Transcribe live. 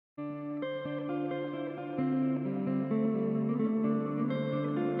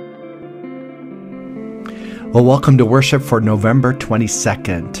Well, welcome to worship for November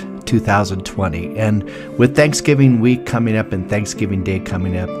 22nd, 2020. And with Thanksgiving week coming up and Thanksgiving Day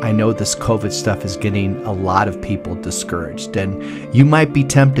coming up, I know this COVID stuff is getting a lot of people discouraged. And you might be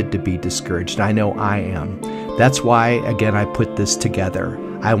tempted to be discouraged. I know I am. That's why, again, I put this together.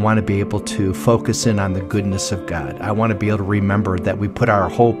 I want to be able to focus in on the goodness of God. I want to be able to remember that we put our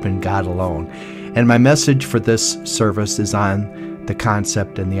hope in God alone. And my message for this service is on the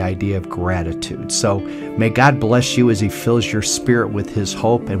concept and the idea of gratitude. So may God bless you as He fills your spirit with His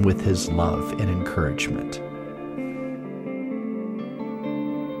hope and with His love and encouragement.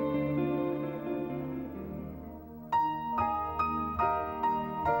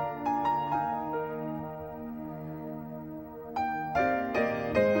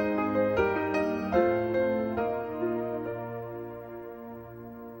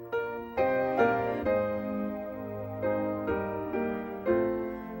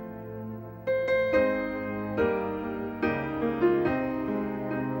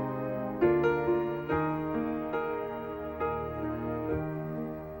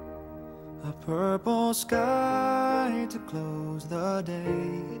 Purple sky to close the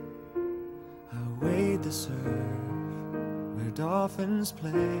day. I wade the surf where dolphins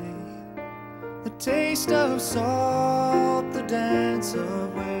play. The taste of salt, the dance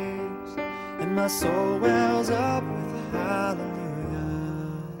of waves, and my soul wells up with hallelujahs.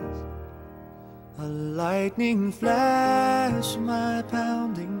 A lightning flash, my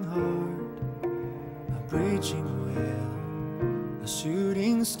pounding heart, a breaching whale, a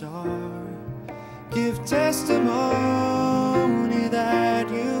shooting star. Give testimony that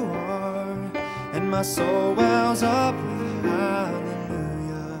you are, and my soul wells up with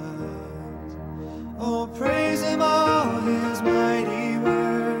hallelujahs. Oh, praise Him, all His mighty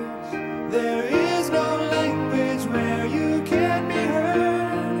works. There is no language where you can be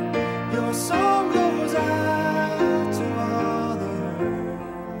heard. Your song goes out to all the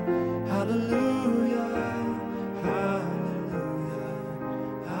earth. Hallelujah, hallelujah,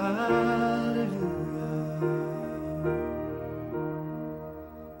 hallelujah.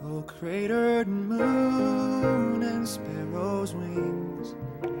 Oh, cratered moon and sparrows' wings,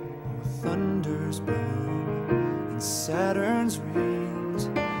 oh, thunder's boom and Saturn's rings,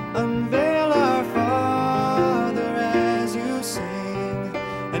 unveil our Father as you sing,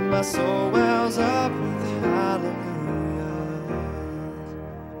 and my soul wells up with hallelujahs.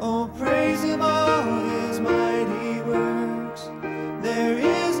 Oh, praise Him, all His mighty works. There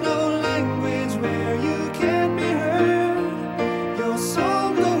is no language where you can be heard. Your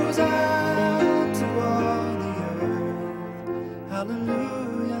song goes out to all the earth.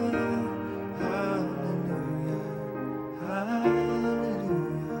 Hallelujah, hallelujah, hallelujah.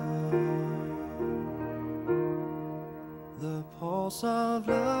 The pulse of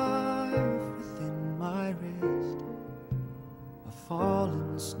life within my wrist, a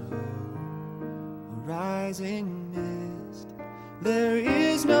fallen snow, a rising mist. There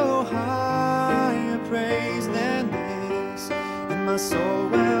is no higher praise than this, and my soul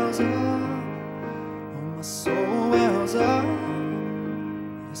wells up, oh, my soul wells up,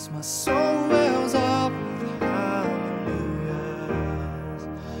 yes, my soul wells up with hallelujahs.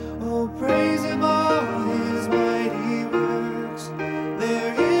 Oh, praise Him, all His mighty works.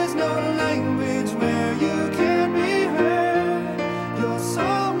 There is no language where you can be heard. Your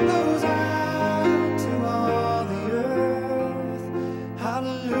song goes out to all the earth.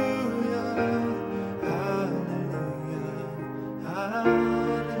 Hallelujah, hallelujah, hallelujah.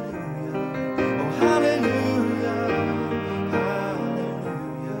 Oh, hallelujah,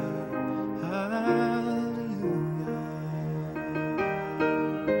 hallelujah, hallelujah.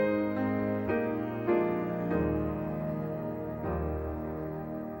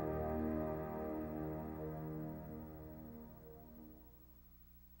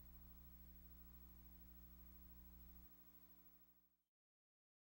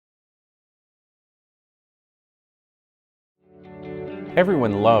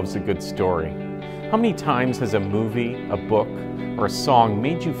 Everyone loves a good story. How many times has a movie, a book, or a song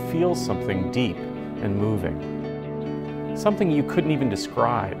made you feel something deep and moving? Something you couldn't even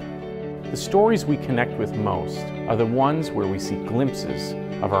describe. The stories we connect with most are the ones where we see glimpses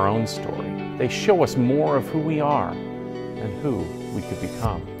of our own story. They show us more of who we are and who we could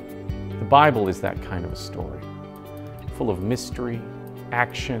become. The Bible is that kind of a story, full of mystery,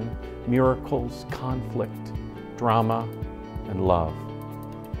 action, miracles, conflict, drama, and love.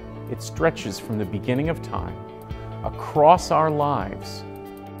 It stretches from the beginning of time across our lives,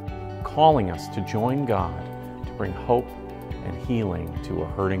 calling us to join God to bring hope and healing to a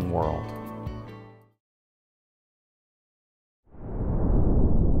hurting world.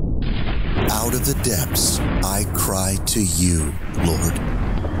 Out of the depths, I cry to you, Lord.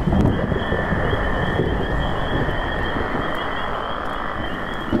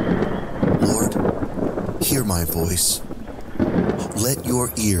 Lord, hear my voice. Let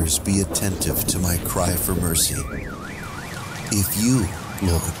your ears be attentive to my cry for mercy. If you,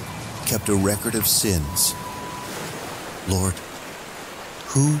 Lord, kept a record of sins, Lord,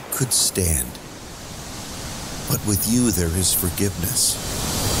 who could stand? But with you there is forgiveness,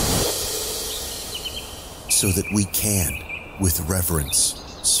 so that we can, with reverence,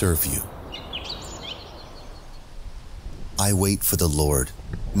 serve you. I wait for the Lord.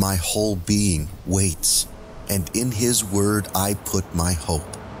 My whole being waits, and in his word I put my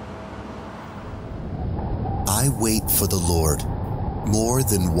hope. I wait for the Lord, more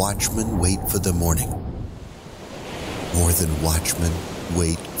than watchmen wait for the morning. More than watchmen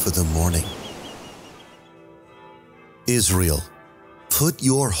wait for the morning. Israel, put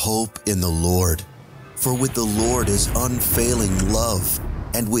your hope in the Lord, for with the Lord is unfailing love,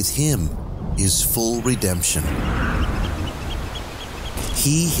 and with him is full redemption.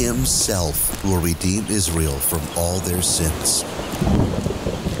 He himself will redeem Israel from all their sins.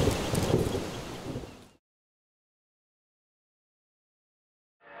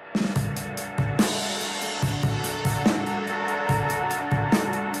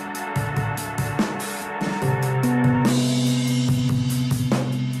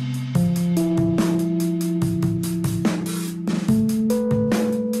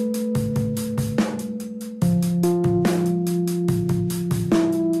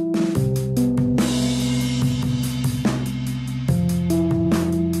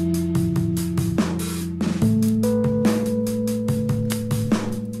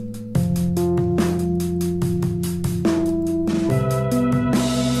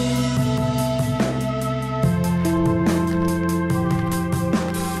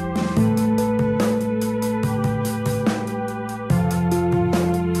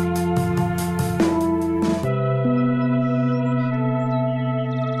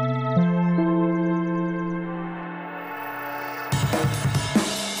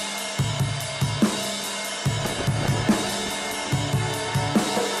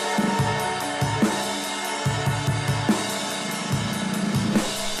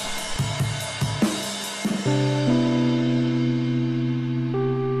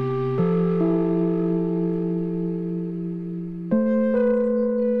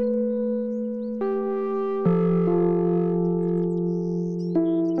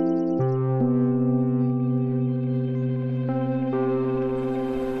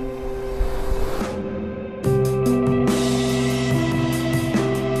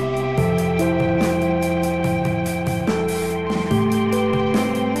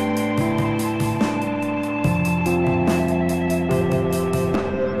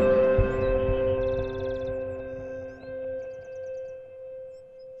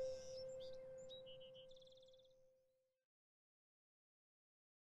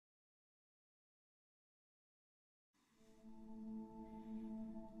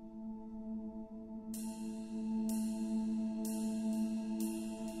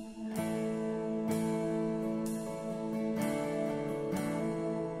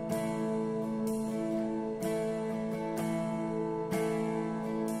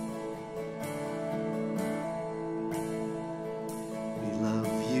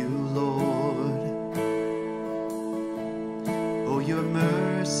 Your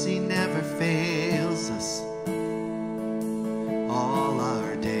mercy never fails us. All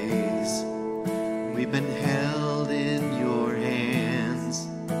our days we've been held in your hands.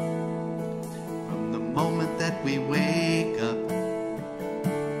 From the moment that we wake up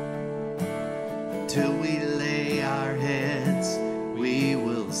until we lay our heads, we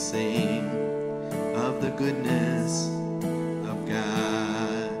will sing of the goodness of God.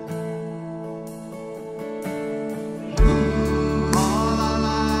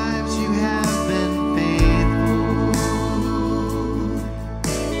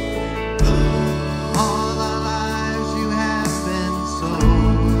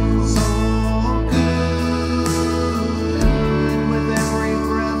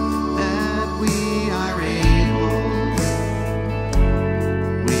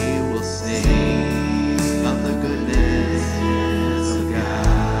 The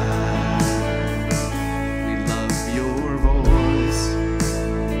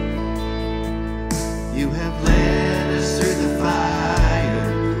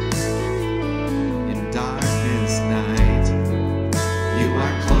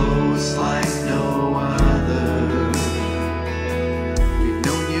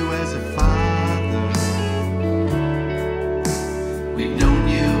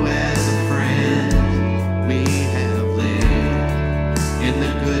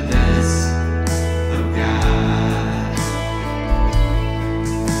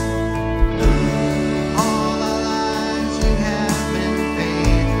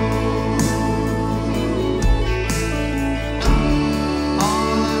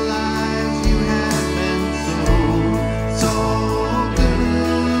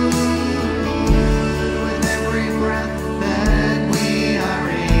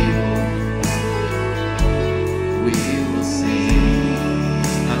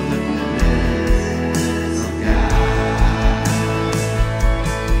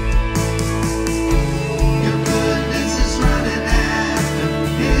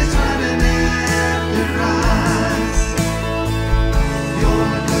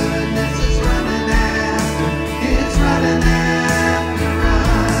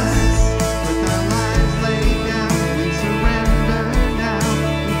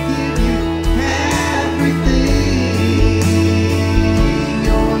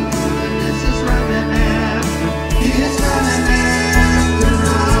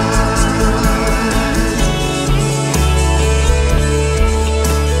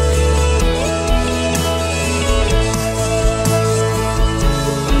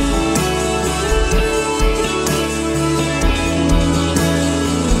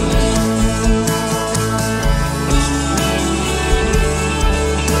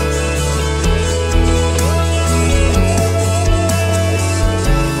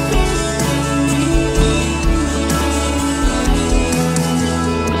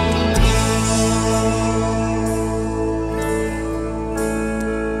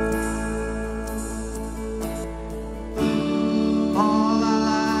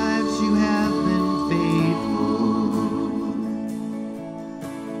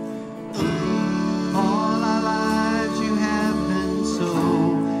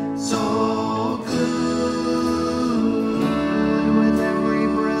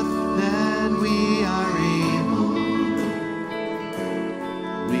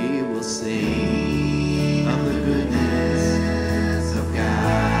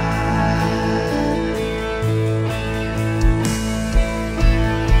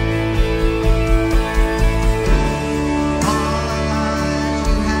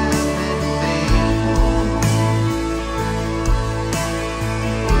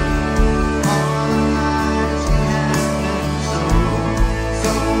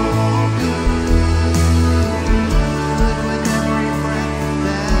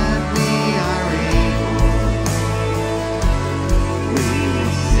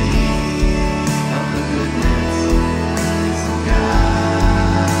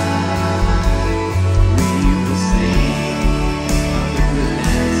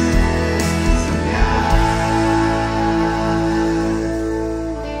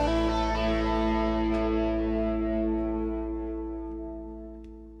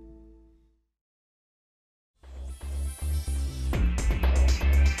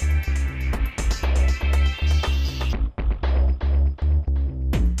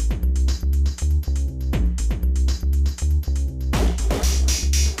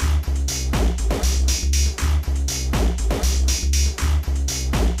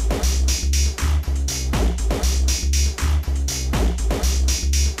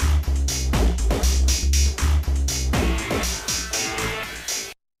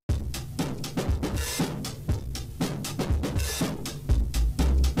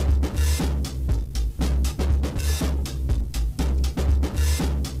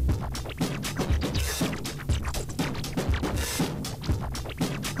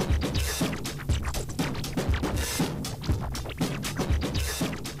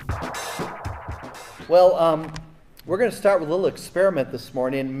Well, we're going to start with a little experiment this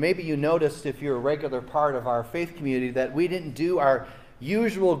morning. Maybe you noticed, if you're a regular part of our faith community, that we didn't do our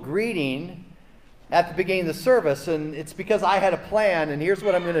usual greeting at the beginning of the service, and it's because I had a plan, and here's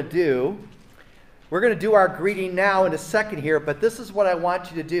what I'm going to do. We're going to do our greeting now in a second here, but this is what I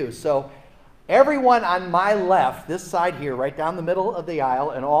want you to do. So everyone on my left, this side here, right down the middle of the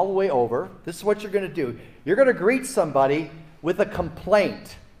aisle and all the way over, this is what you're going to do. You're going to greet somebody with a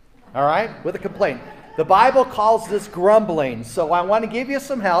complaint, all right? With a complaint. The Bible calls this grumbling, so I want to give you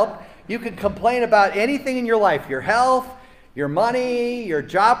some help. You can complain about anything in your life, your health, your money, your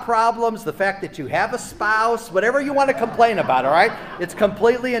job problems, the fact that you have a spouse, whatever you want to complain about, all right? It's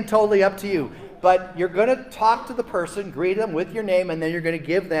completely and totally up to you. But you're going to talk to the person, greet them with your name, and then you're going to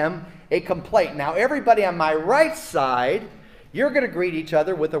give them a complaint. Now, everybody on my right side, you're going to greet each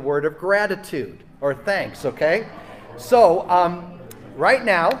other with a word of gratitude or thanks, okay? So, right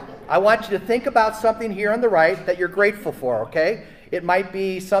now, I want you to think about something here on the right that you're grateful for, okay? It might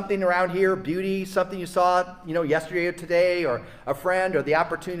be something around here, beauty, something you saw, yesterday or today, or a friend, or the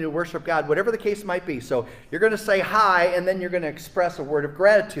opportunity to worship God, whatever the case might be. So you're going to say hi, and then you're going to express a word of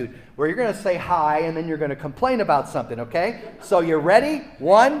gratitude, where you're going to say hi, and then you're going to complain about something, okay? So you're ready?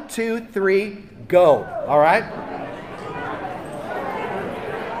 1, 2, 3, go. All right?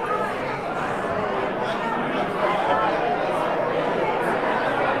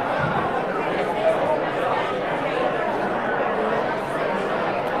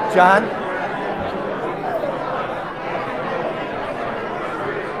 John?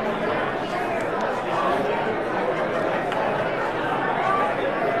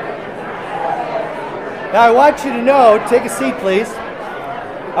 Now I want you to know, take a seat please.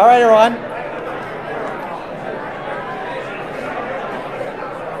 All right, everyone.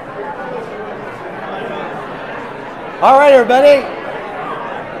 All right, everybody.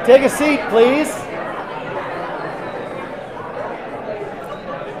 Take a seat, please.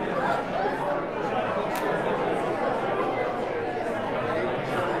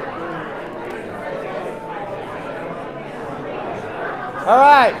 All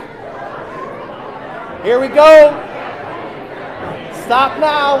right, here we go. Stop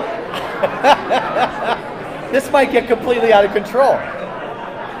now. This might get completely out of control.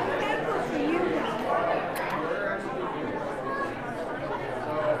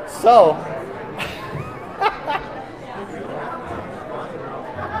 So,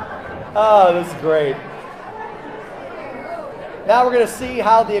 oh, this is great. Now we're going to see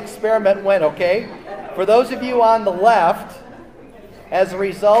how the experiment went, okay? For those of you on the left, as a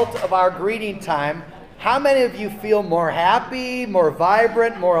result of our greeting time, how many of you feel more happy, more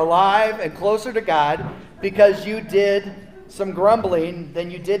vibrant, more alive, and closer to God because you did some grumbling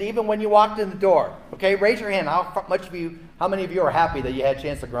than you did even when you walked in the door? Okay, raise your hand. How many of you are happy that you had a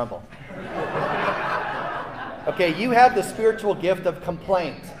chance to grumble? Okay, you have the spiritual gift of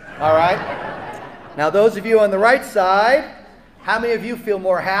complaint, all right? Now, those of you on the right side, how many of you feel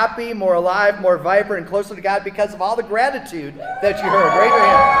more happy, more alive, more vibrant, and closer to God because of all the gratitude that you heard? Raise your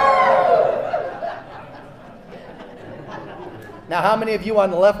hand. Now, how many of you on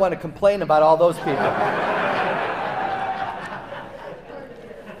the left want to complain about all those people?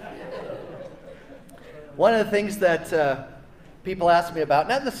 One of the things that people ask me about,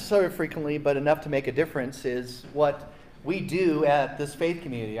 not necessarily frequently, but enough to make a difference, is what we do at this faith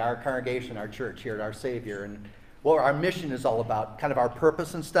community, our congregation, our church here at Our Savior, and what our mission is all about, kind of our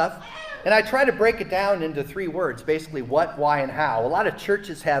purpose and stuff. And I try to break it down into 3 words, basically what, why, and how. A lot of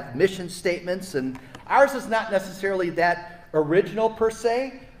churches have mission statements, and ours is not necessarily that original per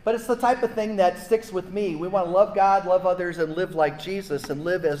se, but it's the type of thing that sticks with me. We want to love God, love others, and live like Jesus, and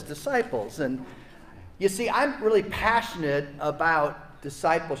live as disciples. And you see, I'm really passionate about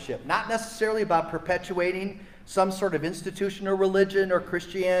discipleship, not necessarily about perpetuating some sort of institution or religion or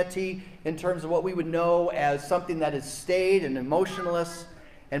Christianity in terms of what we would know as something that is staid and emotionless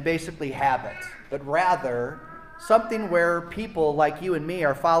and basically habit, but rather something where people like you and me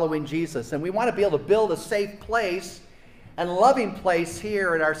are following Jesus. And we want to be able to build a safe place and loving place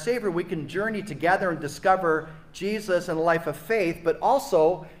here at Our Savior. We can journey together and discover Jesus and a life of faith, but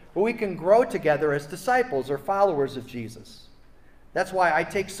also where we can grow together as disciples or followers of Jesus. That's why I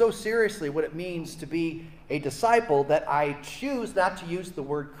take so seriously what it means to be a disciple that I choose not to use the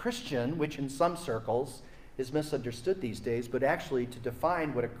word Christian, which in some circles is misunderstood these days, but actually to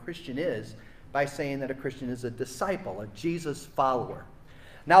define what a Christian is by saying that a Christian is a disciple, a Jesus follower.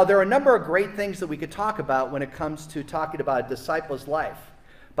 Now, there are a number of great things that we could talk about when it comes to talking about a disciple's life.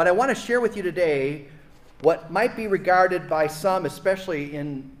 But I want to share with you today what might be regarded by some, especially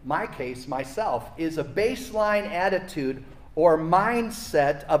in my case, myself, is a baseline attitude or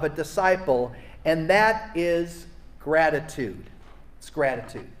mindset of a disciple and that is gratitude. It's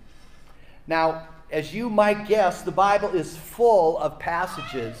gratitude. Now, as you might guess, the Bible is full of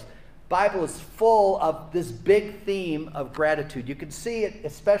passages. The Bible is full of this big theme of gratitude. You can see it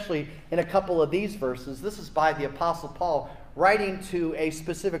especially in a couple of these verses. This is by the Apostle Paul writing to a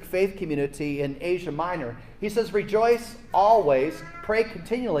specific faith community in Asia Minor. He says, rejoice always, pray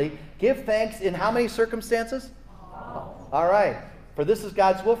continually, give thanks in how many circumstances? All right. For this is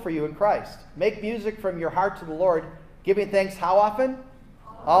God's will for you in Christ. Make music from your heart to the Lord, giving thanks how often?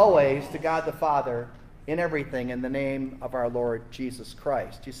 Always to God the Father in everything in the name of our Lord Jesus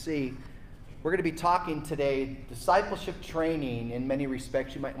Christ. You see, we're going to be talking today discipleship training in many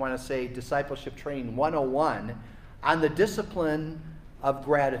respects. You might want to say discipleship training 101 on the discipline of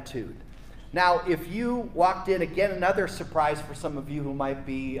gratitude. Now, if you walked in, again, another surprise for some of you who might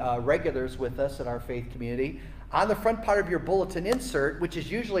be regulars with us at our faith community, on the front part of your bulletin insert, which is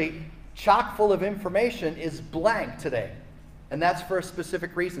usually chock full of information, is blank today. And that's for a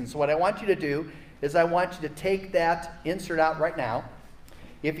specific reason. So what I want you to do is I want you to take that insert out right now.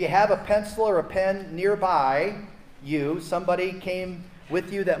 If you have a pencil or a pen nearby you, somebody came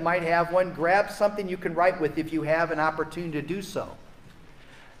with you that might have one, grab something you can write with if you have an opportunity to do so.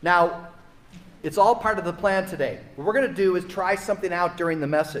 Now, it's all part of the plan today. What we're going to do is try something out during the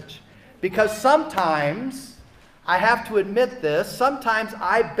message. Because sometimes, I have to admit this, sometimes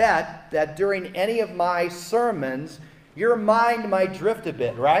I bet that during any of my sermons, your mind might drift a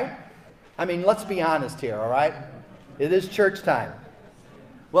bit, right? I mean, let's be honest here, all right? It is church time.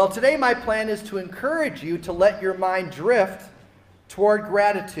 Well, today my plan is to encourage you to let your mind drift toward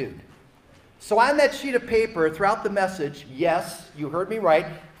gratitude. So on that sheet of paper, throughout the message, yes, you heard me right,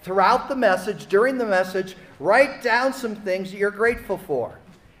 throughout the message, during the message, write down some things that you're grateful for.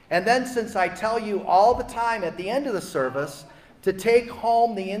 And then, since I tell you all the time at the end of the service to take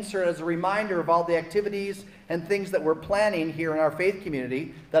home the insert as a reminder of all the activities and things that we're planning here in our faith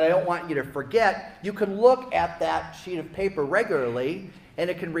community that I don't want you to forget, you can look at that sheet of paper regularly and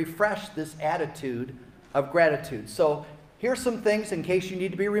it can refresh this attitude of gratitude. So here's some things in case you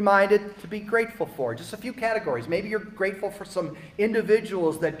need to be reminded to be grateful for. Just a few categories. Maybe you're grateful for some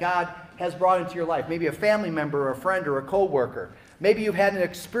individuals that God has brought into your life. Maybe a family member or a friend or a co-worker. Maybe you've had an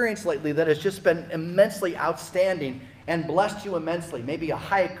experience lately that has just been immensely outstanding and blessed you immensely. Maybe a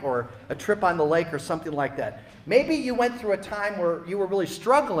hike or a trip on the lake or something like that. Maybe you went through a time where you were really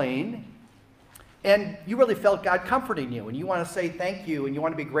struggling and you really felt God comforting you and you want to say thank you and you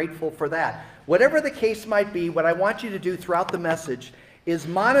want to be grateful for that. Whatever the case might be, what I want you to do throughout the message is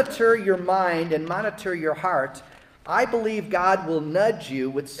monitor your mind and monitor your heart. I believe God will nudge you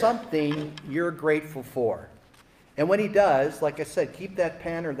with something you're grateful for. And when he does, like I said, keep that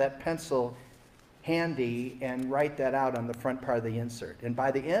pen or that pencil handy and write that out on the front part of the insert. And by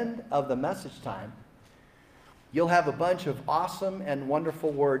the end of the message time, you'll have a bunch of awesome and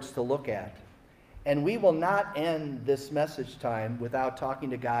wonderful words to look at. And we will not end this message time without talking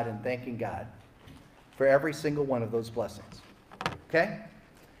to God and thanking God for every single one of those blessings. Okay?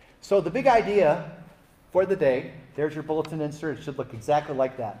 So the big idea for the day, there's your bulletin insert. It should look exactly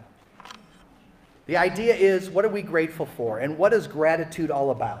like that. The idea is, what are we grateful for? And what is gratitude all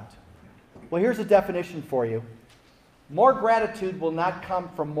about? Well, here's a definition for you. More gratitude will not come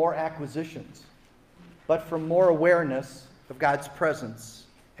from more acquisitions, but from more awareness of God's presence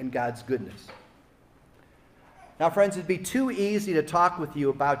and God's goodness. Now, friends, it'd be too easy to talk with you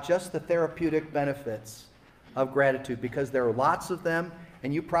about just the therapeutic benefits of gratitude because there are lots of them,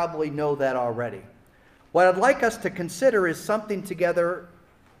 and you probably know that already. What I'd like us to consider is something together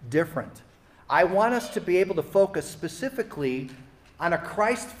different. I want us to be able to focus specifically on a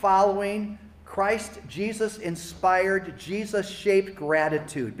Christ-following, Christ Jesus-inspired, Jesus-shaped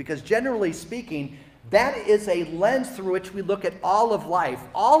gratitude. Because generally speaking, that is a lens through which we look at all of life.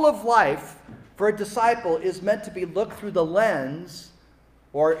 All of life for a disciple is meant to be looked through the lens,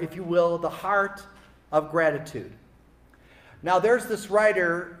 or if you will, the heart of gratitude. Now there's this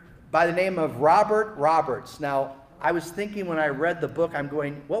writer by the name of Robert Roberts. Now, I was thinking when I read the book, I'm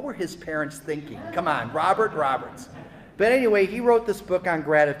going, what were his parents thinking? Come on, Robert Roberts. But anyway, he wrote this book on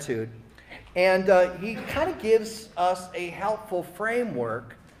gratitude. And he kind of gives us a helpful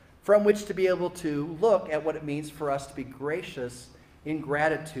framework from which to be able to look at what it means for us to be gracious in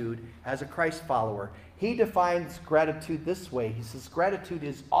gratitude as a Christ follower. He defines gratitude this way. He says, gratitude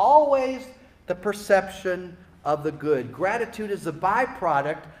is always the perception of the good. Gratitude is a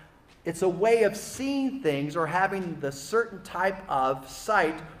byproduct. It's a way of seeing things or having the certain type of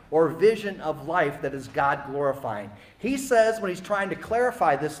sight or vision of life that is God glorifying. He says, when he's trying to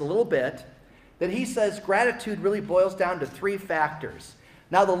clarify this a little bit, that he says gratitude really boils down to three factors.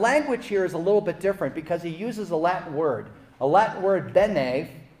 Now, the language here is a little bit different because he uses a Latin word bene,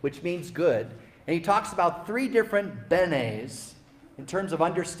 which means good. And he talks about 3 different benes in terms of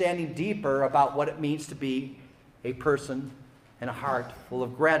understanding deeper about what it means to be a person and a heart full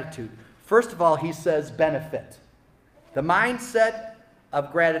of gratitude. First of all, he says benefit. The mindset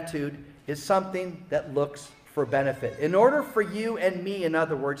of gratitude is something that looks for benefit. In order for you and me, in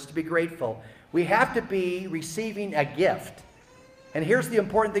other words, to be grateful, we have to be receiving a gift. And here's the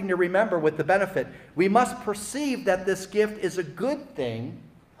important thing to remember with the benefit. We must perceive that this gift is a good thing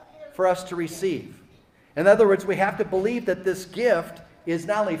for us to receive. In other words, we have to believe that this gift is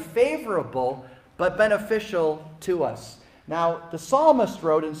not only favorable, but beneficial to us. Now, the psalmist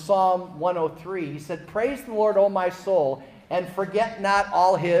wrote in Psalm 103, he said, "Praise the Lord, O my soul, and forget not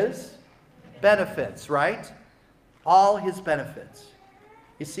all his benefits," right? All his benefits.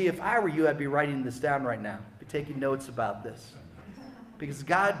 You see, if I were you, I'd be writing this down right now, be taking notes about this. Because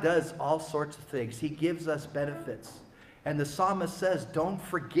God does all sorts of things. He gives us benefits. And the psalmist says, don't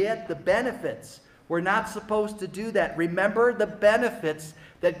forget the benefits. We're not supposed to do that. Remember the benefits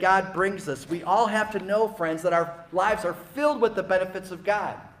that God brings us. We all have to know, friends, that our lives are filled with the benefits of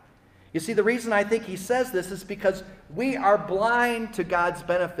God. You see, the reason I think he says this is because we are blind to God's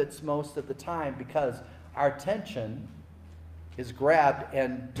benefits most of the time because our attention is grabbed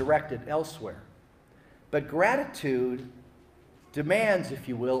and directed elsewhere. But gratitude demands, if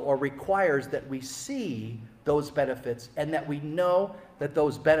you will, or requires that we see those benefits and that we know that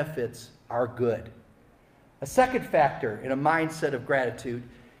those benefits are good. A second factor in a mindset of gratitude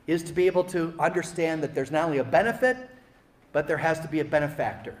is to be able to understand that there's not only a benefit, but there has to be a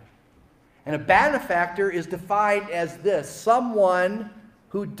benefactor. And a benefactor is defined as this: someone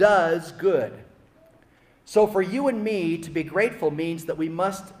who does good. So for you and me to be grateful means that we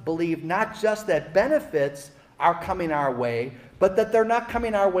must believe not just that benefits are coming our way, but that they're not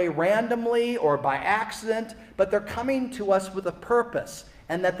coming our way randomly or by accident, but they're coming to us with a purpose,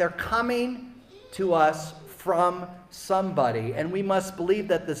 and that they're coming to us from somebody. And we must believe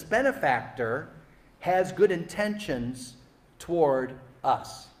that this benefactor has good intentions toward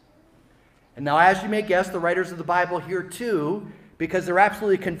us. And now, as you may guess, the writers of the Bible here too, because they're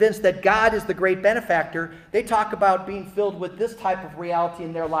absolutely convinced that God is the great benefactor, they talk about being filled with this type of reality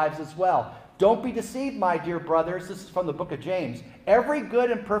in their lives as well. Don't be deceived, my dear brothers. This is from the book of James. Every good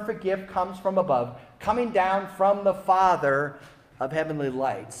and perfect gift comes from above, coming down from the Father of heavenly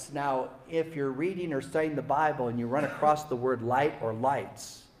lights. Now, if you're reading or studying the Bible and you run across the word light or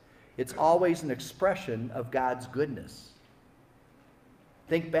lights, it's always an expression of God's goodness.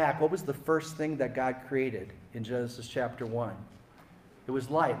 Think back, what was the first thing that God created in Genesis chapter 1? It was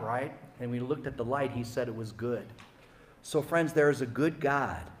light, right? And when we looked at the light, he said it was good. So friends, there is a good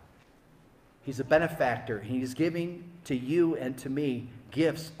God. He's a benefactor. He's giving to you and to me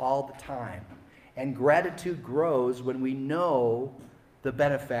gifts all the time. And gratitude grows when we know the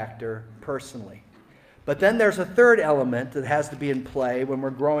benefactor personally. But then there's a third element that has to be in play when we're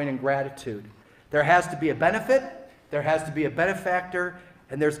growing in gratitude. There has to be a benefit, there has to be a benefactor,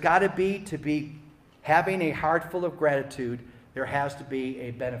 and there's got to be having a heart full of gratitude, there has to be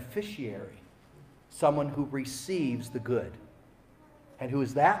a beneficiary, someone who receives the good. And who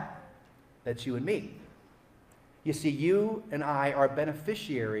is that? That's you and me. You see, you and I are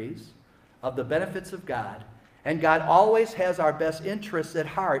beneficiaries of the benefits of God, and God always has our best interests at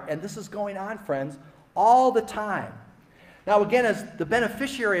heart, and this is going on, friends, all the time. Now, again, as the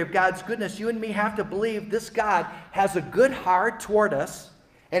beneficiary of God's goodness, you and me have to believe this God has a good heart toward us,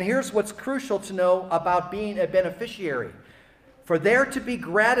 and here's what's crucial to know about being a beneficiary. For there to be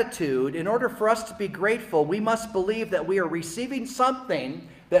gratitude, in order for us to be grateful, we must believe that we are receiving something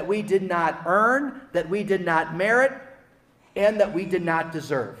that we did not earn, that we did not merit, and that we did not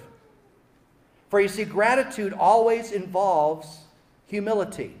deserve. For you see, gratitude always involves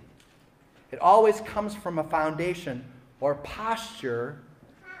humility. It always comes from a foundation or posture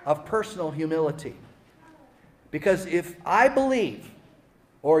of personal humility. Because if I believe,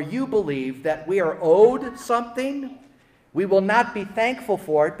 or you believe, that we are owed something, we will not be thankful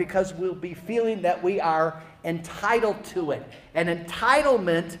for it because we'll be feeling that we are entitled to it. And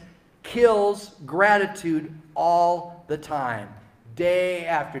entitlement kills gratitude all the time, day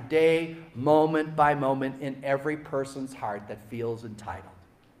after day, moment by moment, in every person's heart that feels entitled.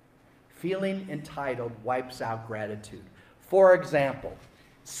 Feeling entitled wipes out gratitude. For example,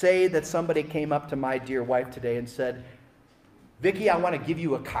 say that somebody came up to my dear wife today and said, "Vicki, I want to give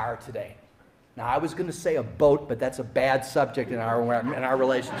you a car today." Now, I was going to say a boat, but that's a bad subject in our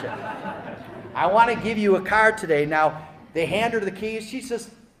relationship. "I want to give you a car today." Now, they hand her the keys. She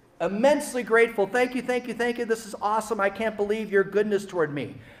says, immensely grateful. Thank you, thank you, thank you. This is awesome. I can't believe your goodness toward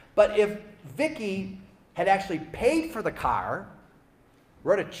me. But if Vicki had actually paid for the car,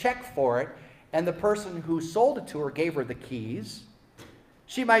 wrote a check for it, and the person who sold it to her gave her the keys,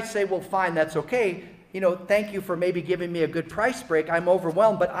 she might say, well, fine, that's okay. Thank you for maybe giving me a good price break. I'm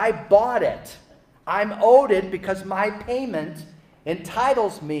overwhelmed, but I bought it. I'm owed it because my payment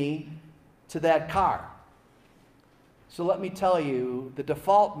entitles me to that car. So let me tell you, the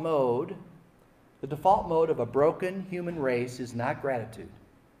default mode of a broken human race is not gratitude.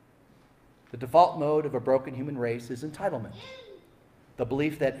 The default mode of a broken human race is entitlement. The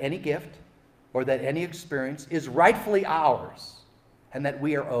belief that any gift or that any experience is rightfully ours and that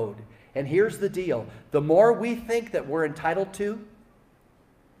we are owed. And here's the deal. The more we think that we're entitled to,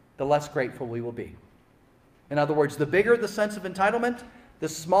 the less grateful we will be. In other words, the bigger the sense of entitlement, the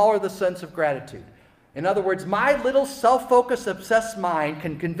smaller the sense of gratitude. In other words, my little self-focused, obsessed mind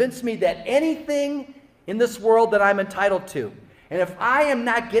can convince me that anything in this world that I'm entitled to, and if I am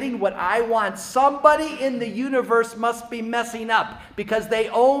not getting what I want, somebody in the universe must be messing up because they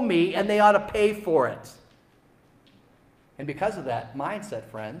owe me and they ought to pay for it. And because of that mindset,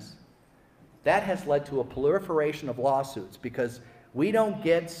 friends, that has led to a proliferation of lawsuits because we don't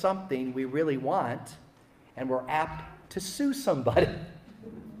get something we really want and we're apt to sue somebody.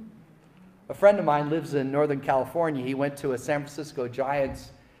 A friend of mine lives in Northern California. He went to a San Francisco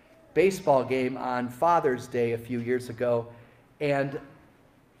Giants baseball game on Father's Day a few years ago, and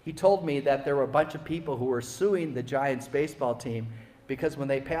he told me that there were a bunch of people who were suing the Giants baseball team because when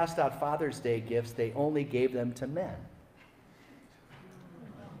they passed out Father's Day gifts, they only gave them to men.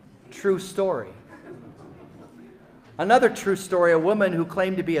 True story. Another true story, a woman who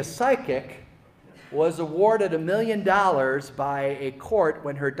claimed to be a psychic was awarded $1 million by a court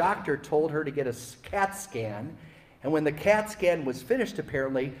when her doctor told her to get a CAT scan, and when the CAT scan was finished,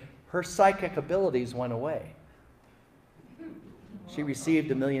 apparently, her psychic abilities went away. She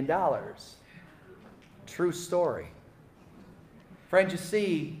received $1 million. True story. Friends, you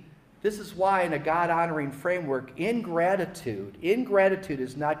see, this is why in a God-honoring framework, ingratitude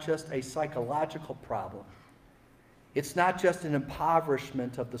is not just a psychological problem. It's not just an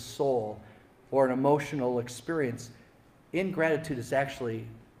impoverishment of the soul or an emotional experience. Ingratitude is actually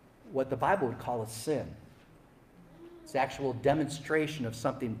what the Bible would call a sin. It's actual demonstration of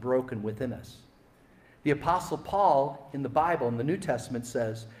something broken within us. The Apostle Paul in the Bible, in the New Testament,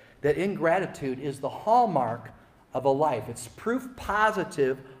 says that ingratitude is the hallmark of a life. It's proof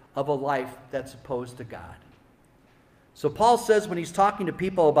positive of a life that's opposed to God. So Paul says when he's talking to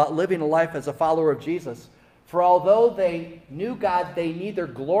people about living a life as a follower of Jesus, for although they knew God, they neither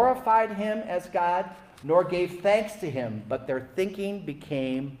glorified him as God nor gave thanks to him, but their thinking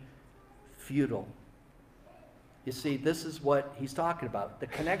became futile. You see, this is what he's talking about. The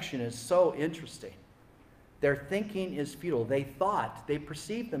connection is so interesting. Their thinking is futile. They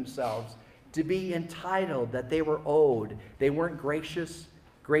perceived themselves to be entitled, that they were owed. They weren't gracious,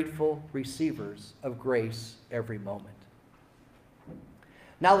 grateful receivers of grace every moment.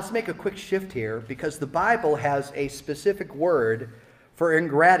 Now let's make a quick shift here because the Bible has a specific word for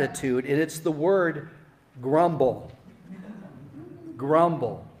ingratitude, and it's the word grumble.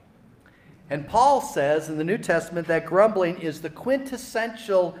 Grumble. And Paul says in the New Testament that grumbling is the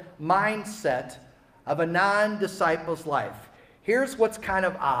quintessential mindset of a non-disciple's life. Here's what's kind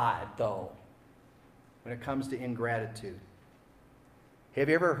of odd, though, when it comes to ingratitude. Have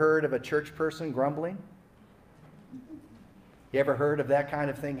you ever heard of a church person grumbling? You ever heard of that kind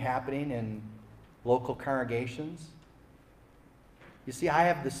of thing happening in local congregations? You see, I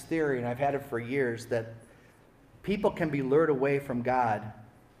have this theory, and I've had it for years, that people can be lured away from God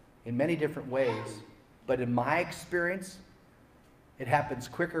in many different ways. But in my experience, it happens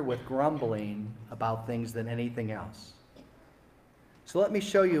quicker with grumbling about things than anything else. So let me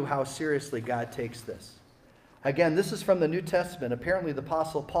show you how seriously God takes this. Again, this is from the New Testament. Apparently the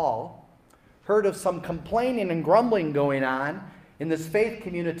Apostle Paul heard of some complaining and grumbling going on in this faith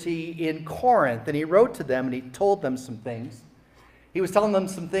community in Corinth, and he wrote to them and he told them some things. He was telling them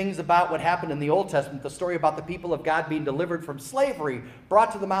some things about what happened in the Old Testament, the story about the people of God being delivered from slavery,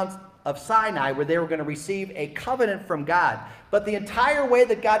 brought to the Mount of Sinai, where they were going to receive a covenant from God. But the entire way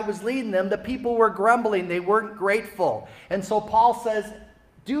that God was leading them, the people were grumbling. They weren't grateful. And so Paul says,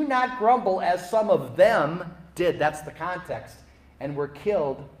 do not grumble as some of them did. That's the context. And were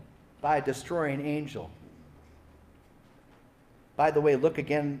killed by a destroying angel. By the way, look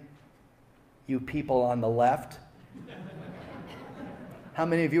again, you people on the left. How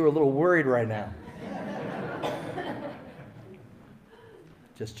many of you are a little worried right now?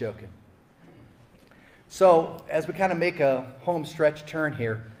 Just joking. So, as we kind of make a home stretch turn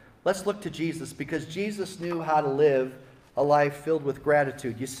here, let's look to Jesus, because Jesus knew how to live a life filled with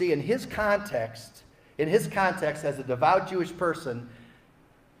gratitude. You see, in his context as a devout Jewish person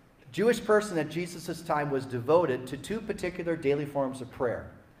at Jesus' time was devoted to two particular daily forms of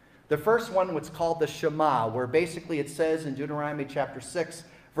prayer. The first one was called the Shema, where basically it says in Deuteronomy chapter 6,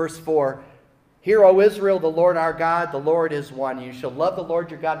 verse 4, "Hear, O Israel, the Lord our God, the Lord is one. You shall love the Lord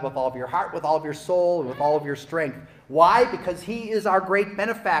your God with all of your heart, with all of your soul, and with all of your strength." Why? Because he is our great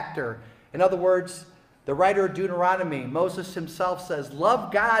benefactor. In other words, the writer of Deuteronomy, Moses himself, says,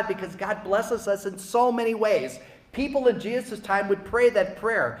 love God because God blesses us in so many ways. People in Jesus' time would pray that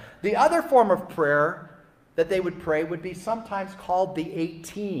prayer. The other form of prayer that they would pray would be sometimes called the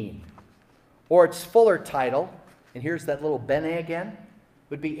 18, or its fuller title, and here's that little bene again,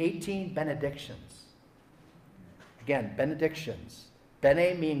 would be 18 benedictions. Again, benedictions.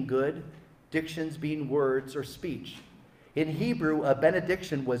 Bene mean good, dictions being words or speech. In Hebrew, a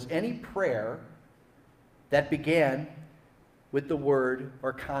benediction was any prayer that began with the word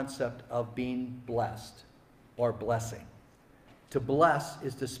or concept of being blessed or blessing. To bless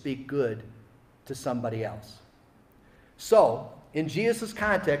is to speak good to somebody else. So, in Jesus'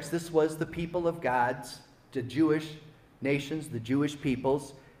 context, this was the people of God's, the Jewish nations, the Jewish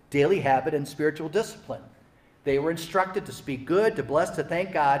people's daily habit and spiritual discipline. They were instructed to speak good, to bless, to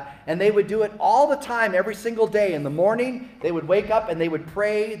thank God, and they would do it all the time, every single day. In the morning, they would wake up and they would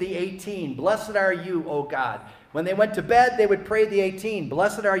pray the 18, "Blessed are you, O God." When they went to bed, they would pray the 18,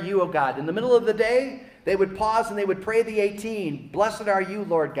 "Blessed are you, O God." In the middle of the day, they would pause and they would pray the 18, "Blessed are you,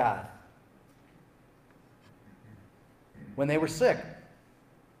 Lord God." When they were sick,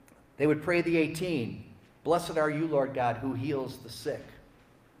 they would pray the 18, "Blessed are you, Lord God, who heals the sick."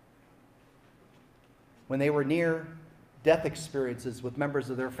 When they were near death experiences with members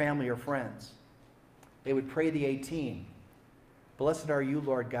of their family or friends, they would pray the 18, "Blessed are you,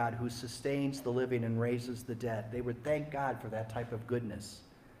 Lord God, who sustains the living and raises the dead." They would thank God for that type of goodness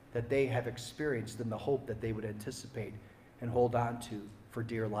that they have experienced and the hope that they would anticipate and hold on to for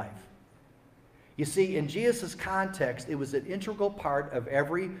dear life. You see, in Jesus' context, it was an integral part of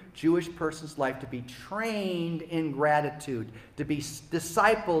every Jewish person's life to be trained in gratitude, to be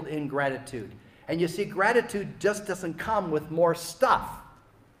discipled in gratitude. And you see, gratitude just doesn't come with more stuff.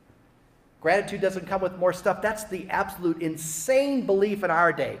 Gratitude doesn't come with more stuff. That's the absolute insane belief in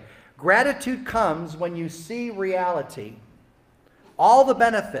our day. Gratitude comes when you see reality, all the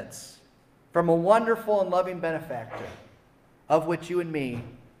benefits from a wonderful and loving benefactor, of which you and me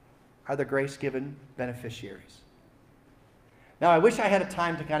are the grace-given beneficiaries. Now, I wish I had a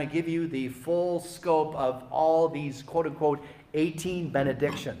time to kind of give you the full scope of all these quote-unquote 18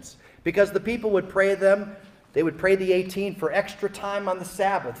 benedictions, because the people would pray them. They would pray the 18 for extra time on the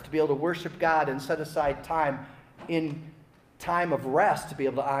Sabbath to be able to worship God and set aside time in time of rest to be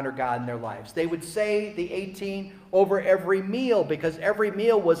able to honor God in their lives. They would say the 18 over every meal, because every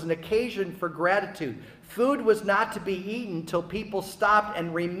meal was an occasion for gratitude. Food was not to be eaten till people stopped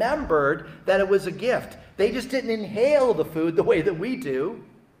and remembered that it was a gift. They just didn't inhale the food the way that we do.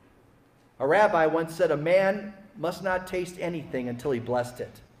 A rabbi once said, "A man must not taste anything until he blessed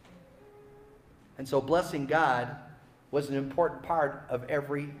it." And so blessing God was an important part of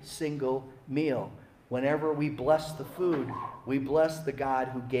every single meal. Whenever we bless the food, we bless the God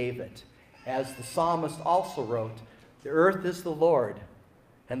who gave it. As the psalmist also wrote, "The earth is the Lord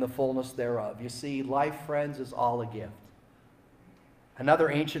and the fullness thereof." You see, life, friends, is all a gift. Another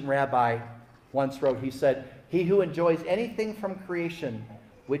ancient rabbi once wrote, he said, "He who enjoys anything from creation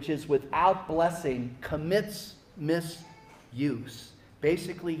which is without blessing commits misuse."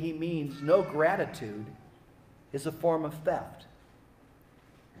 Basically, he means no gratitude is a form of theft.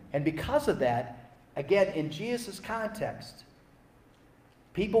 And because of that, again, in Jesus' context,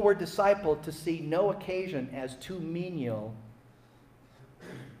 people were discipled to see no occasion as too menial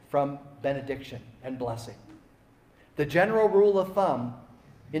from benediction and blessing. The general rule of thumb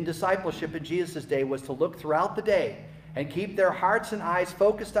in discipleship in Jesus' day was to look throughout the day and keep their hearts and eyes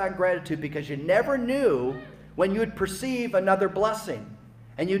focused on gratitude, because you never knew when you would perceive another blessing.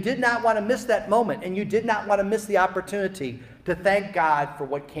 And you did not want to miss that moment, and you did not want to miss the opportunity to thank God for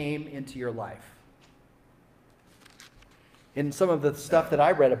what came into your life. In some of the stuff that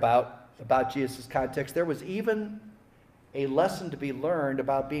I read about Jesus' context, there was even a lesson to be learned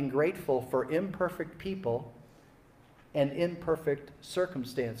about being grateful for imperfect people and imperfect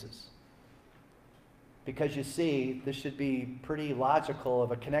circumstances. Because you see, this should be pretty logical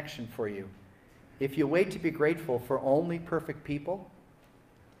of a connection for you. If you wait to be grateful for only perfect people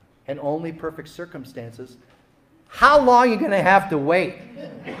and only perfect circumstances, how long are you going to have to wait?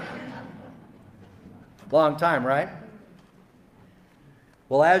 Long time, right?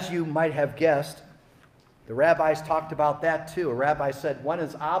 Well, as you might have guessed, the rabbis talked about that too. A rabbi said one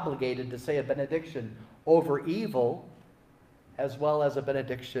is obligated to say a benediction over evil as well as a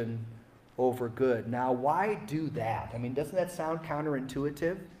benediction over good. Now, why do that? I mean, doesn't that sound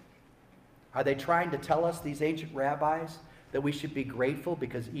counterintuitive? Are they trying to tell us, these ancient rabbis, that we should be grateful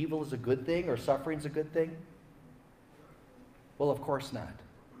because evil is a good thing or suffering is a good thing? Well, of course not.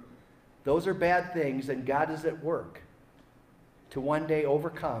 Those are bad things, and God is at work to one day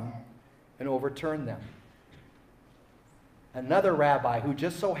overcome and overturn them. Another rabbi who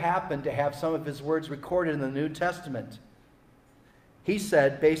just so happened to have some of his words recorded in the New Testament, he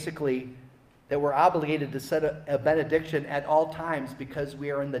said basically that we're obligated to set a benediction at all times because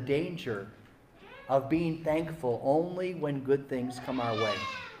we are in the danger of being thankful only when good things come our way.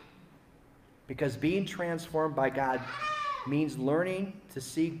 Because being transformed by God means learning to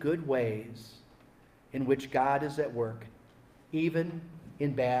see good ways in which God is at work, even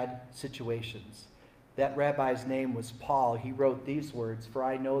in bad situations. That rabbi's name was Paul. He wrote these words, "For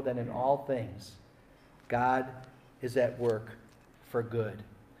I know that in all things God is at work for good."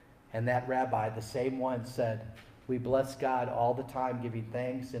 And that rabbi, the same one, said, "We bless God all the time, giving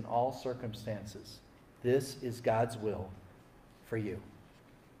thanks in all circumstances. This is God's will for you."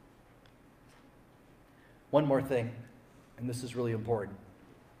 One more thing, and this is really important.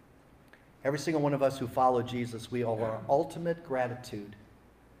 Every single one of us who follow Jesus, we owe our ultimate gratitude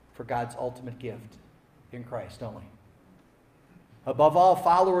for God's ultimate gift in Christ, don't we? Above all,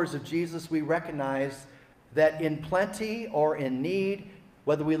 followers of Jesus, we recognize that in plenty or in need,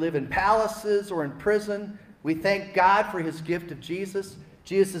 whether we live in palaces or in prison, we thank God for his gift of Jesus,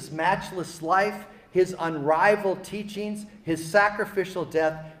 Jesus' matchless life, his unrivaled teachings, his sacrificial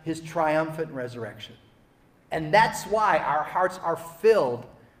death, his triumphant resurrection. And that's why our hearts are filled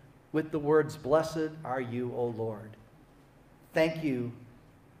with the words, "Blessed are you, O Lord. Thank you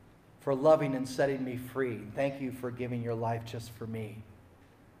for loving and setting me free. Thank you for giving your life just for me.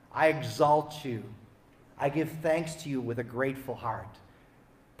 I exalt you. I give thanks to you with a grateful heart.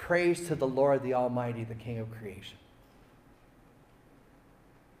 Praise to the Lord, the Almighty, the King of creation."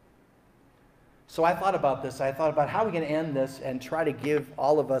 So I thought about this. I thought about how we're going to end this and try to give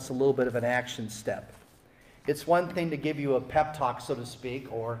all of us a little bit of an action step. It's one thing to give you a pep talk, so to speak,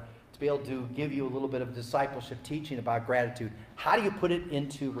 or to be able to give you a little bit of discipleship teaching about gratitude. How do you put it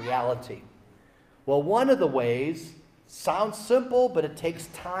into reality? Well, one of the ways, sounds simple, but it takes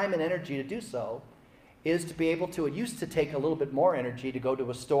time and energy to do so, is to be able to, it used to take a little bit more energy to go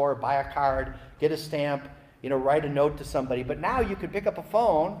to a store, buy a card, get a stamp, write a note to somebody. But now you can pick up a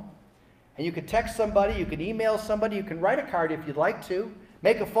phone and you can text somebody, you can email somebody, you can write a card if you'd like to,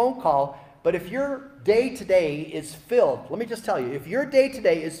 make a phone call. But if your day today is filled, let me just tell you, if your day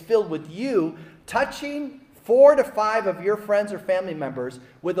today is filled with you touching 4 to 5 of your friends or family members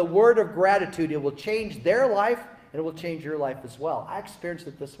with a word of gratitude, it will change their life and it will change your life as well. I experienced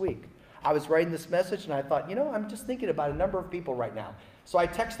it this week. I was writing this message and I thought, I'm just thinking about a number of people right now. So I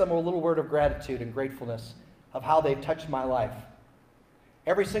text them a little word of gratitude and gratefulness of how they've touched my life.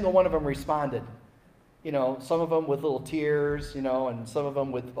 Every single one of them responded. Some of them with little tears, and some of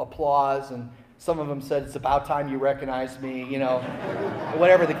them with applause, and some of them said, "It's about time you recognized me,"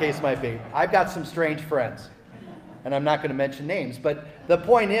 whatever the case might be. I've got some strange friends, and I'm not going to mention names, but the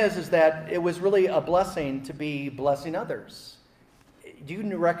point is that it was really a blessing to be blessing others. Do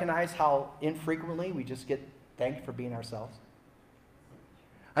you recognize how infrequently we just get thanked for being ourselves?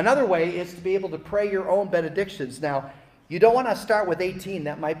 Another way is to be able to pray your own benedictions. Now, you don't want to start with 18.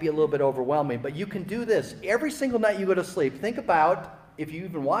 That might be a little bit overwhelming, but you can do this. Every single night you go to sleep, think about, if you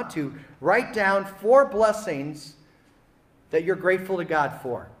even want to, write down 4 blessings that you're grateful to God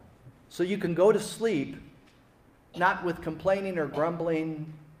for. So you can go to sleep not with complaining or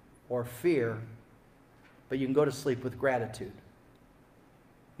grumbling or fear, but you can go to sleep with gratitude.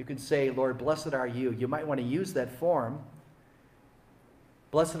 You can say, "Lord, blessed are you." You might want to use that form.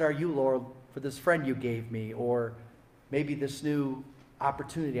 "Blessed are you, Lord, for this friend you gave me," or maybe this new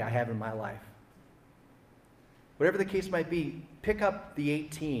opportunity I have in my life. Whatever the case might be, pick up the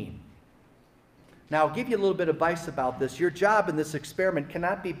 18. Now, I'll give you a little bit of advice about this. Your job in this experiment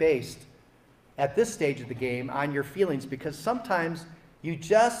cannot be based, at this stage of the game, on your feelings, because sometimes you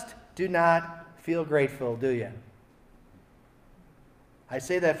just do not feel grateful, do you? I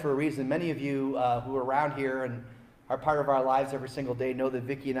say that for a reason. Many of you who are around here and are part of our lives every single day know that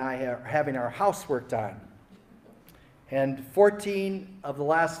Vicki and I are having our house worked on. And 14 of the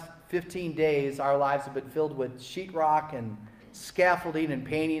last 15 days, our lives have been filled with sheetrock and scaffolding and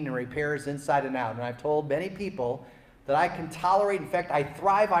painting and repairs inside and out. And I've told many people that I can tolerate, in fact, I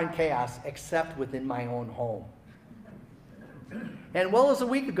thrive on chaos, except within my own home. And well, it was a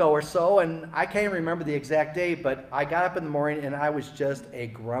week ago or so, and I can't even remember the exact day, but I got up in the morning and I was just a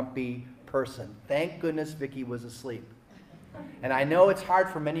grumpy person. Thank goodness Vicki was asleep. And I know it's hard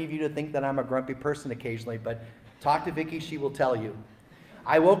for many of you to think that I'm a grumpy person occasionally, but talk to Vicki, she will tell you.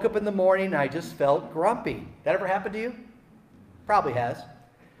 I woke up in the morning and I just felt grumpy. That ever happened to you? Probably has.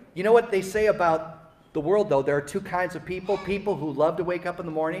 You know what they say about the world, though? There are two kinds of people. People who love to wake up in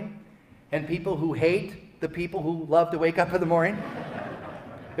the morning and people who hate the people who love to wake up in the morning.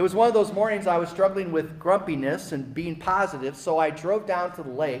 It was one of those mornings I was struggling with grumpiness and being positive, so I drove down to the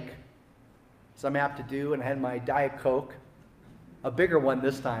lake, as I'm apt to do, and I had my Diet Coke, a bigger one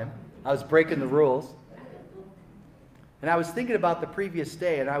this time. I was breaking the rules. And I was thinking about the previous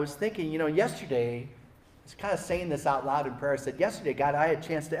day, and I was thinking, yesterday, I was kind of saying this out loud in prayer. I said, yesterday, God, I had a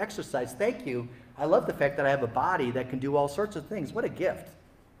chance to exercise. Thank you. I love the fact that I have a body that can do all sorts of things. What a gift.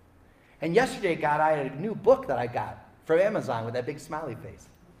 And yesterday, God, I had a new book that I got from Amazon with that big smiley face.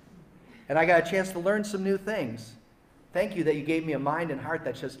 And I got a chance to learn some new things. Thank you that you gave me a mind and heart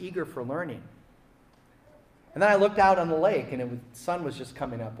that's just eager for learning. And then I looked out on the lake, and the sun was just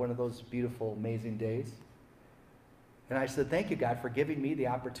coming up, one of those beautiful, amazing days. And I said, thank you, God, for giving me the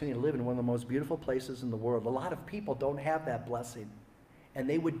opportunity to live in one of the most beautiful places in the world. A lot of people don't have that blessing, and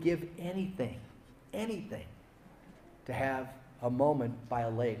they would give anything to have a moment by a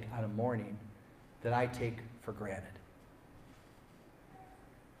lake on a morning that I take for granted.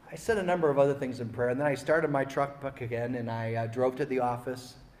 I said a number of other things in prayer, and then I started my truck back again, and I drove to the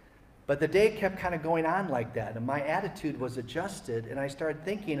office. But the day kept kind of going on like that, and my attitude was adjusted, and I started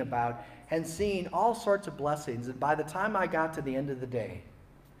thinking about and seeing all sorts of blessings. And by the time I got to the end of the day,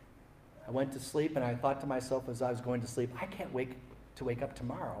 I went to sleep, and I thought to myself as I was going to sleep, I can't wait to wake up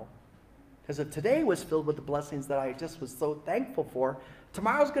tomorrow. Because if today was filled with the blessings that I just was so thankful for,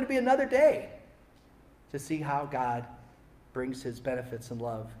 tomorrow's going to be another day to see how God brings his benefits and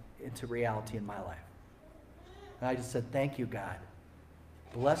love into reality in my life. And I just said, thank you, God.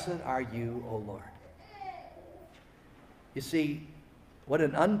 Blessed are you, O Lord. You see, what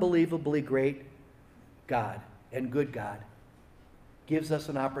an unbelievably great God and good God gives us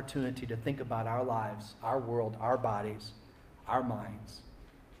an opportunity to think about our lives, our world, our bodies, our minds,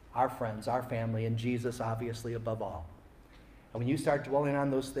 our friends, our family, and Jesus, obviously, above all. And when you start dwelling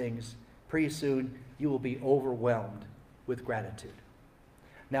on those things, pretty soon you will be overwhelmed with gratitude.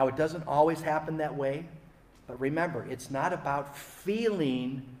 Now, it doesn't always happen that way, but remember, it's not about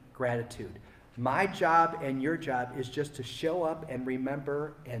feeling gratitude. My job and your job is just to show up and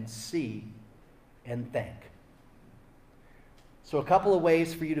remember and see and thank. So a couple of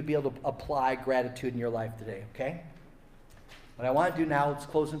ways for you to be able to apply gratitude in your life today, okay? What I want to do now, let's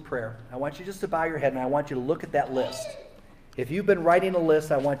close in prayer. I want you just to bow your head, and I want you to look at that list. If you've been writing a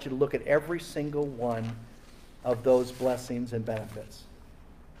list, I want you to look at every single one of those blessings and benefits.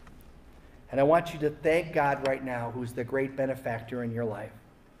 And I want you to thank God right now, who's the great benefactor in your life.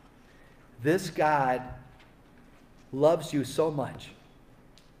 This God loves you so much,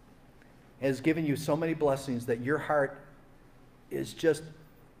 has given you so many blessings that your heart is just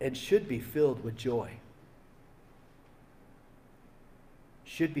and should be filled with joy.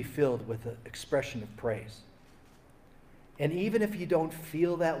 Should be filled with an expression of praise. And even if you don't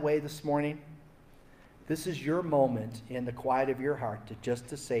feel that way this morning, this is your moment in the quiet of your heart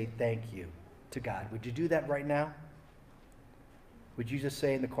to say thank you to God. Would you do that right now? Would you just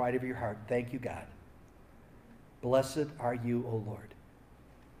say in the quiet of your heart, thank you, God. Blessed are you, O Lord.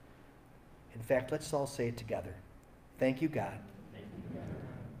 In fact, let's all say it together. Thank you, God. Thank you,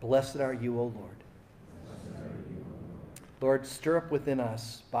 God. Blessed are you, O Lord. Lord, stir up within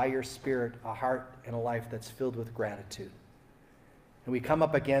us, by your Spirit, a heart and a life that's filled with gratitude. And we come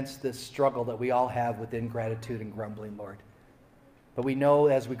up against this struggle that we all have within gratitude and grumbling, Lord. But we know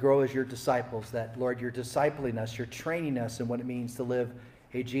as we grow as your disciples that, Lord, you're discipling us, you're training us in what it means to live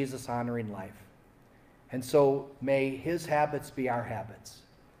a Jesus-honoring life. And so may his habits be our habits.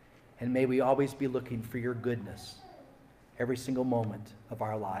 And may we always be looking for your goodness every single moment of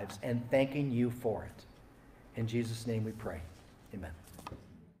our lives and thanking you for it. In Jesus' name we pray. Amen.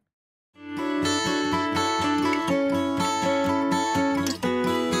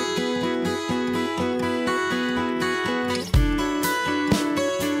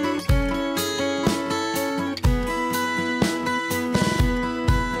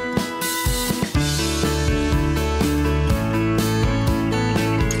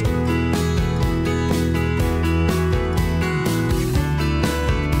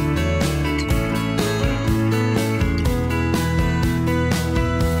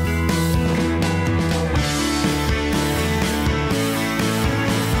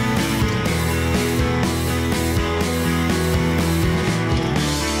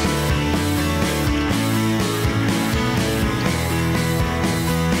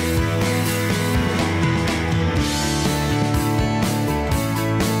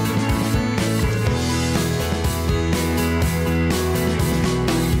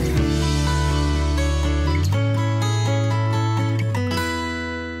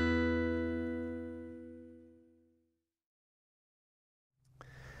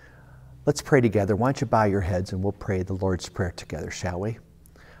 Let's pray together. Why don't you bow your heads and we'll pray the Lord's Prayer together, shall we?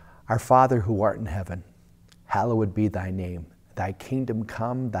 Our Father who art in heaven, hallowed be thy name. Thy kingdom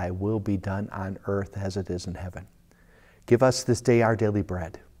come, thy will be done on earth as it is in heaven. Give us this day our daily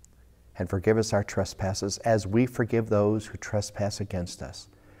bread, and forgive us our trespasses as we forgive those who trespass against us.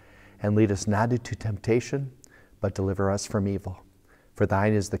 And lead us not into temptation, but deliver us from evil. For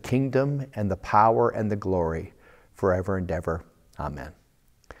thine is the kingdom and the power and the glory forever and ever. Amen.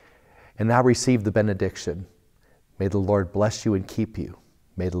 And now receive the benediction. May the Lord bless you and keep you.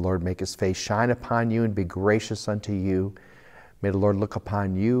 May the Lord make his face shine upon you and be gracious unto you. May the Lord look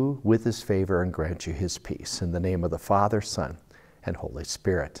upon you with his favor and grant you his peace. In the name of the Father, Son, and Holy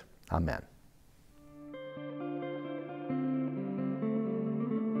Spirit. Amen.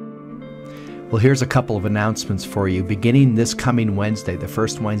 Well, here's a couple of announcements for you. Beginning this coming Wednesday, the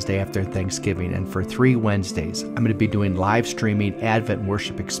first Wednesday after Thanksgiving, and for 3 Wednesdays, I'm going to be doing live streaming Advent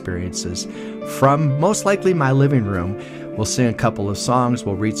worship experiences from most likely my living room. We'll sing a couple of songs.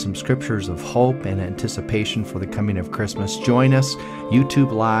 We'll read some scriptures of hope and anticipation for the coming of Christmas. Join us,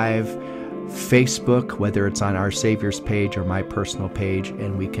 YouTube Live, Facebook, whether it's on Our Savior's page or my personal page,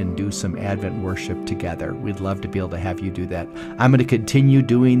 and we can do some Advent worship together. We'd love to be able to have you do that. I'm going to continue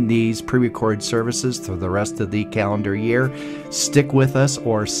doing these pre-recorded services through the rest of the calendar year. Stick with us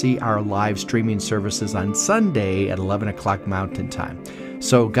or see our live streaming services on Sunday at 11 o'clock Mountain Time.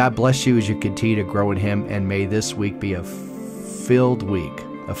 So God bless you as you continue to grow in him, and may this week be a full week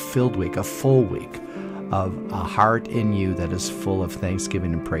of a heart in you that is full of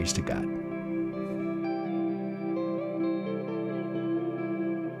thanksgiving and praise to God.